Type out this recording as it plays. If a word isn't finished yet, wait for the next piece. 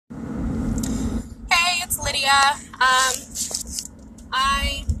yeah.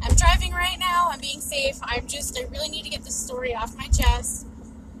 I am driving right now. I'm being safe. I really need to get this story off my chest.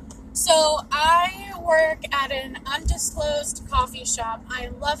 So, I work at an undisclosed coffee shop. I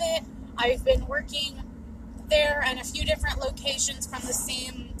love it. I've been working there in a few different locations from the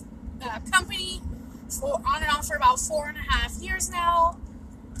same company on and off for about 4.5 years now.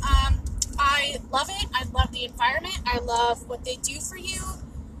 I love it. I love the environment. I love what they do for you.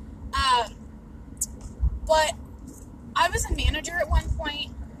 But I was a manager at one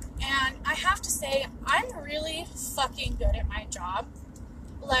point, and I have to say, I'm really fucking good at my job.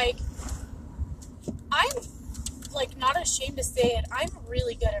 Like, I'm, like, not ashamed to say it. I'm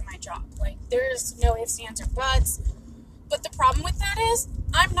really good at my job. Like, there's no ifs, ands, or buts. But the problem with that is,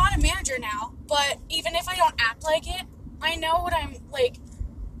 I'm not a manager now. But even if I don't act like it, I know what I'm, like,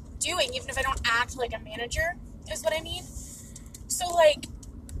 doing. Even if I don't act like a manager, is what I mean. So, like,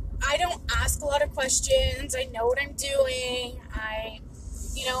 I don't ask a lot of questions. I know what I'm doing. I,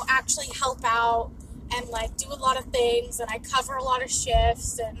 actually help out and, like, do a lot of things. And I cover a lot of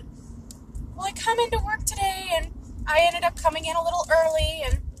shifts. And, well, I come into work today, and I ended up coming in a little early.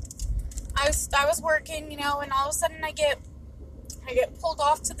 And I was working, and all of a sudden I get pulled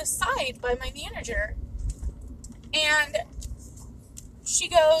off to the side by my manager. And she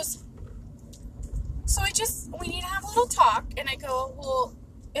goes, so we need to have a little talk. And I go, well,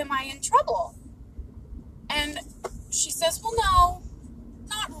 am I in trouble? And she says, well, no,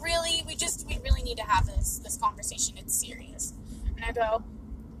 not really. We really need to have this conversation. It's serious. And I go,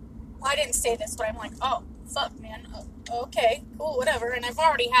 well, I didn't say this, but I'm like, oh, fuck, man. Okay, cool, whatever. And I've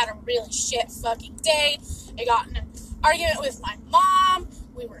already had a really shit fucking day. I got in an argument with my mom.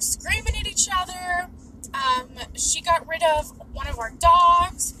 We were screaming at each other. She got rid of one of our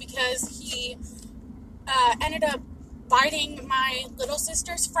dogs because he ended up biting my little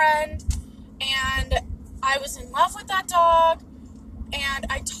sister's friend, and I was in love with that dog, and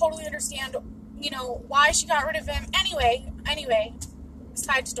I totally understand, why she got rid of him. Anyway,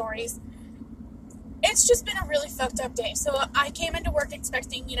 side stories. It's just been a really fucked up day. So I came into work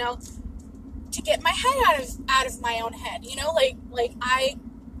expecting, to get my head out of my own head, like I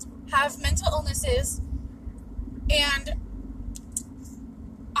have mental illnesses, and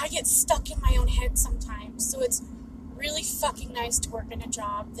I get stuck in my own head sometimes. So it's really fucking nice to work in a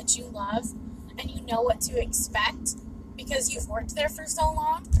job that you love and you know what to expect because you've worked there for so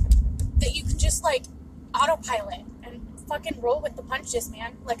long that you can just, like, autopilot and fucking roll with the punches,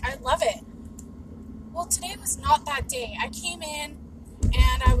 man. Like, I love it. Well, today was not that day. I came in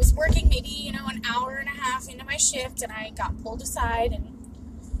and I was working maybe, an hour and a half into my shift, and I got pulled aside, and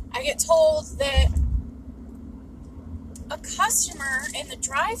I get told that a customer in the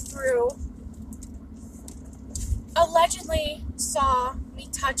drive-thru allegedly saw me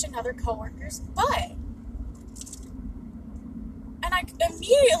touch another coworker's butt. And I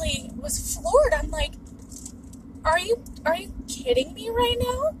immediately was floored. I'm like, are you kidding me right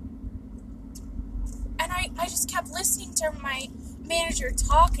now? And I just kept listening to my manager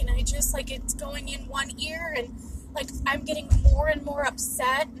talk, and I just, like, it's going in one ear, and, like, I'm getting more and more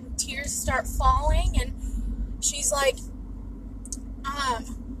upset, and tears start falling, and she's like,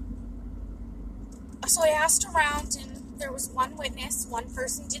 so I asked around, and there was one witness, one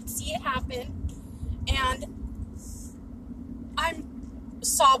person did see it happen, and I'm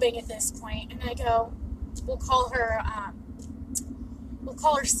sobbing at this point, and I go, we'll call her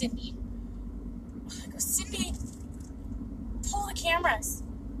Cindy. I go, Cindy, pull the cameras,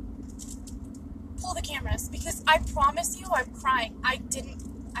 because I promise you I'm crying. I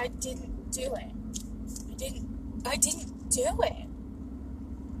didn't do it. I didn't do it.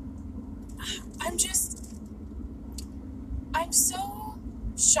 I'm so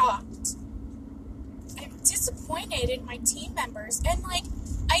shocked. I'm disappointed in my team members. And, like,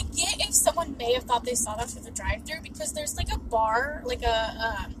 I get if someone may have thought they saw that through the drive-thru, because there's, like, a bar, like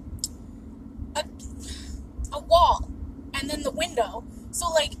a wall, and then the window. So,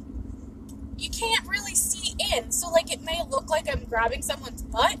 like, you can't really see in. So, like, it may look like I'm grabbing someone's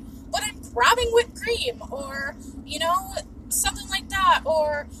butt, but I'm grabbing whipped cream, or, something like that,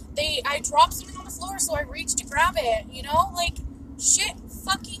 or I dropped something on the floor, so I reached to grab it, like, shit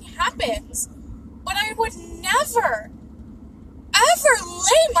fucking happens. But I would never, ever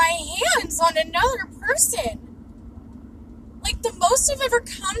lay my hands on another person. Like, the most I've ever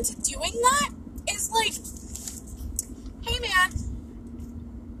come to doing that is, like, hey, man,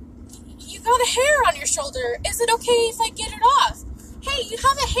 you got a hair on your shoulder. Is it okay if I get it off? Hey, you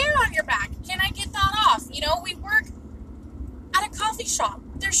have a hair on your back. Can I get that off? We work at a coffee shop.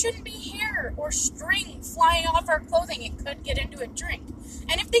 There shouldn't be hair or string flying off our clothing. It could get into a drink.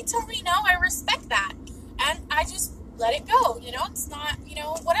 And if they tell me no, I respect that. And and I just let it go, it's not,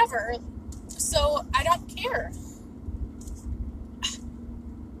 whatever, so I don't care.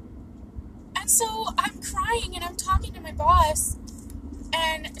 And so I'm crying and I'm talking to my boss,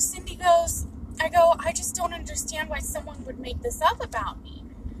 and Cindy goes, I just don't understand why someone would make this up about me.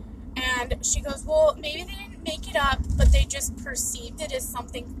 And she goes, well, maybe they didn't make it up, but they just perceived it as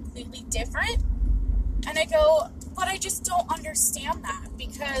something completely different. And I go, but I just don't understand that,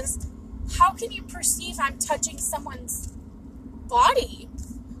 because how can you perceive I'm touching someone's body?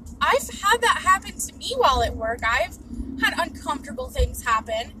 I've had that happen to me while at work. I've had uncomfortable things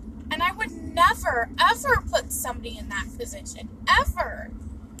happen, and I would never, ever put somebody in that position, ever.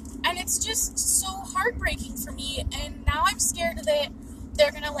 And it's just so heartbreaking for me, and now I'm scared that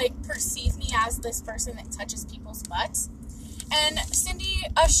they're gonna, perceive me as this person that touches people's butts. And Cindy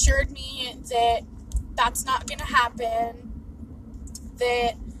assured me that that's not gonna happen,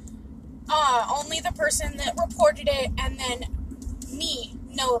 that only the person that reported it and then me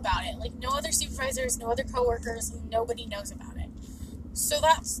know about it. No other supervisors, no other coworkers, nobody knows about it. So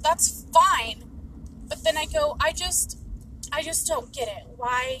that's fine. But then I go, I just don't get it.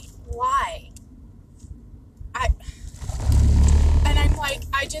 Why? And I'm like,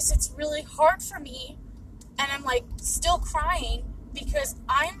 it's really hard for me, and I'm still crying because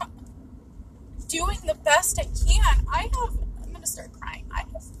I'm doing the best I can. I'm gonna start crying. I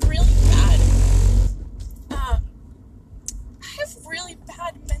have really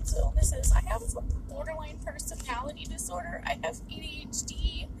bad mental illnesses. I have borderline personality disorder. I have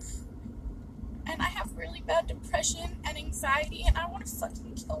ADHD. And I have really bad depression and anxiety, and I want to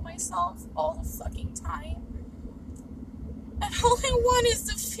fucking kill myself all the fucking time. And all I want is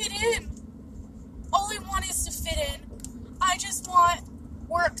to fit in. I just want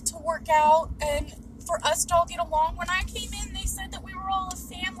work to work out and for us to all get along. When I came in, they said that we were all a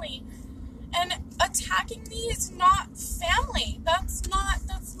family. And attacking me is not family. That's not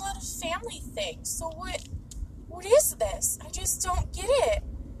a family thing. So what is this? I just don't get it.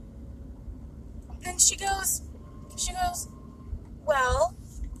 And she goes, well,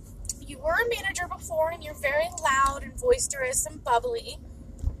 you were a manager before and you're very loud and boisterous and bubbly.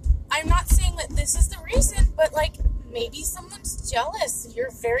 I'm not saying that this is the reason, but maybe someone's jealous.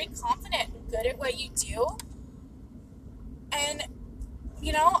 You're very confident and good at what you do. And,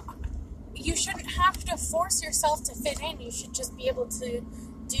 you shouldn't have to force yourself to fit in. You should just be able to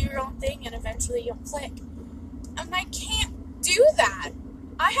do your own thing and eventually you'll click. And I can't do that.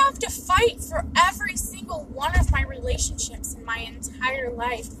 I have to fight for every single one of my relationships in my entire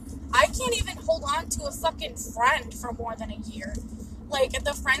life. I can't even hold on to a fucking friend for more than a year.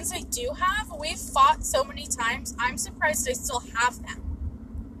 The friends I do have, we've fought so many times, I'm surprised I still have them.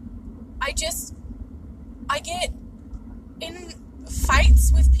 I get in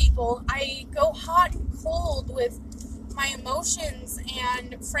fights with people. I go hot and cold with my emotions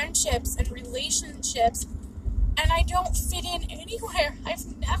and friendships and relationships. And I don't fit in anywhere.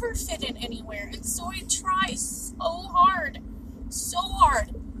 I've never fit in anywhere. And so I try so hard.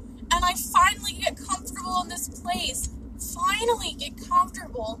 And I finally get comfortable in this place. Finally get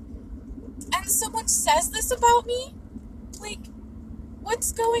comfortable. And someone says this about me?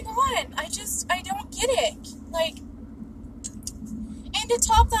 What's going on? I don't get it. And to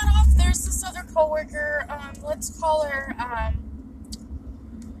top that off, there's this other coworker, let's call her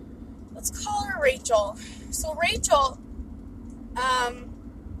Rachel. So Rachel,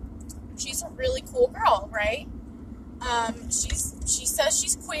 she's a really cool girl, right? She says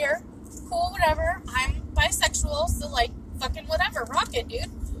she's queer. Cool, whatever. I'm bisexual, so fucking whatever. Rock it,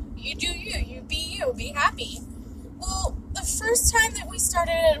 dude. You do you. You be happy. Well, the first time that we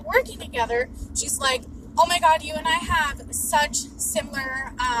started working together, she's like, oh my god, you and I have such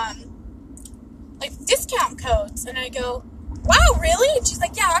similar, discount codes. And I go, wow, really? And she's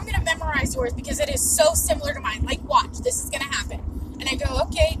like, yeah, I'm going to memorize yours because it is so similar to mine. Watch, this is going to happen. And I go,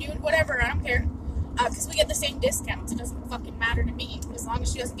 okay, dude, whatever, I don't care. Because we get the same discounts. It doesn't fucking matter to me. As long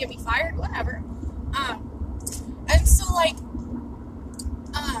as she doesn't get me fired, whatever. And so,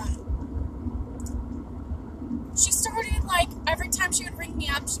 she started, every time she would ring me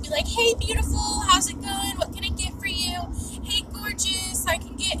up, she'd be like, hey, beautiful, how's it going? What can I get for you? Hey, gorgeous, I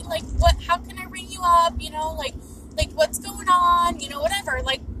can get, how can I ring you up? What's going on? Whatever.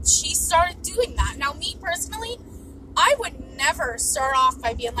 She started doing that. Now, me personally, I would never start off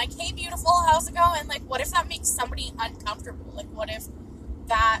by being like, hey, beautiful, how's it going? What if that makes somebody uncomfortable? What if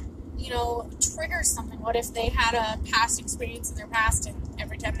that, triggers something? What if they had a past experience in their past and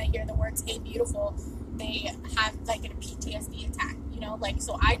every time they hear the words, hey, beautiful, they have, a PTSD attack,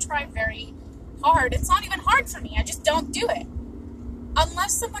 So I try very hard. It's not even hard for me. I just don't do it.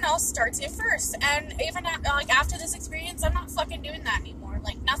 unless someone else starts it first. And even after this experience, I'm not fucking doing that anymore.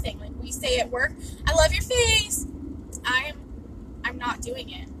 Like, nothing. Like, we say at work, I love your face. I'm not doing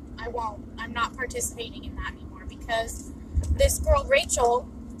it. I won't. I'm not participating in that anymore because this girl, Rachel,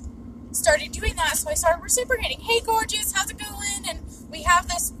 started doing that, so I started reciprocating. Hey, gorgeous, how's it going? And we have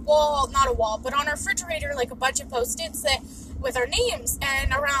this wall, not a wall, but on our refrigerator, like a bunch of Post-its that with our names,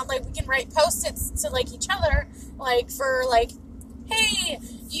 and around, like, we can write Post-its to, like, each other, like, for, like, hey,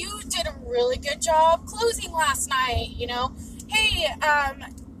 you did a really good job closing last night, you know? Hey,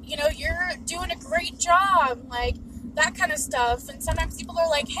 you know, you're doing a great job, like, that kind of stuff. And sometimes people are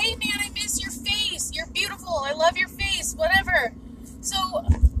like, hey, man, I miss your face. You're beautiful. I love your face, whatever. So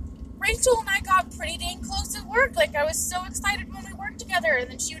Rachel and I got pretty dang close at work. Like, I was so excited when we worked together. And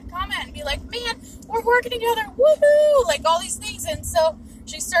then she would comment and be like, man, we're working together. Woohoo! Like, all these things. And so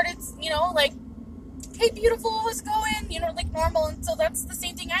she started, you know, like, hey, beautiful, how's it going? You know, like normal. And so that's the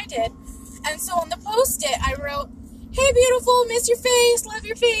same thing I did. And so on the Post-it, I wrote, hey, beautiful, miss your face, love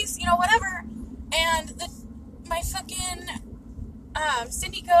your face, you know, whatever. And my fucking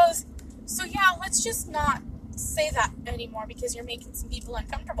Cindy goes, so yeah, let's just not say that anymore because you're making some people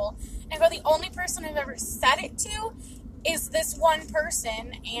uncomfortable. And I go, the only person I've ever said it to is this one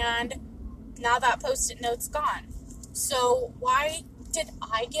person, and now that Post-it note's gone. So why did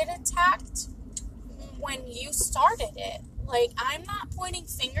I get attacked when you started it? Like, I'm not pointing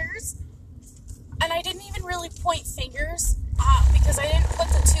fingers, and I didn't even really point fingers because I didn't put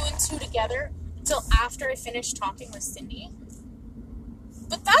the 2 and 2 together until after I finished talking with Cindy.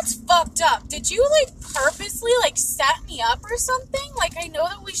 But that's fucked up. Did you, like, purposely, like, set me up or something? Like, I know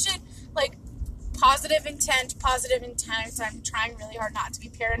that we should, like, positive intent. I'm trying really hard not to be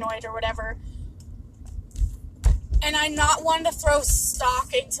paranoid or whatever. And I'm not one to throw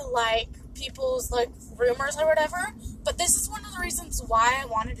stock into, like, people's, like, rumors or whatever. But this is one of the reasons why I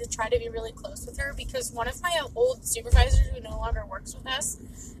wanted to try to be really close with her, because one of my old supervisors who no longer works with us,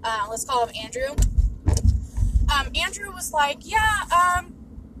 let's call him Andrew. Andrew was like, yeah,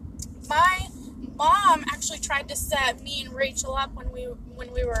 my mom actually tried to set me and Rachel up when we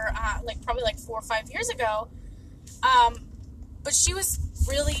were, like, probably, like, 4 or 5 years ago. But she was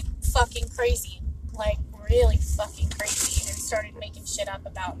really fucking crazy. Like, really fucking crazy, and started making shit up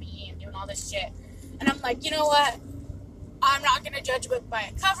about me and doing all this shit. And I'm like, you know what? I'm not gonna judge a book by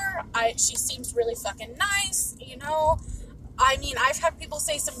a cover. She seems really fucking nice, you know? I mean, I've had people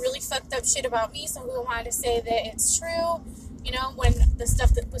say some really fucked up shit about me, so who am I to say that it's true, you know, when the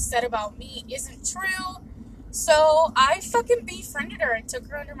stuff that was said about me isn't true? So I fucking befriended her and took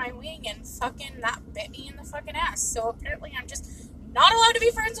her under my wing, and fucking that bit me in the fucking ass. So apparently I'm just not allowed to be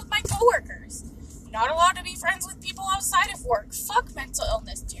friends with my coworkers. Not allowed to be friends with people outside of work. Fuck mental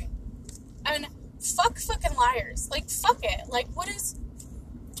illness, dude. And fuck fucking liars. Like, fuck it. Like, what is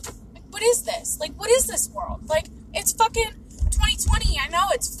this? Like, what is this world? Like, it's fucking 2020. I know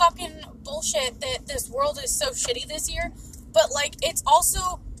it's fucking bullshit that this world is so shitty this year, but, like, it's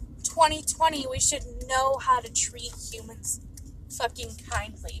also 2020. We should know how to treat humans fucking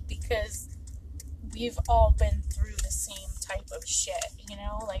kindly, because we've all been through the same type of shit, you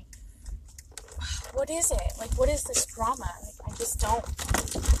know? Like, what is it? Like, what is this drama? Like, I just don't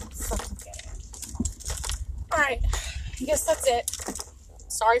fucking get it. Alright, I guess that's it.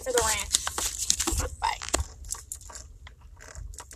 Sorry for the rant.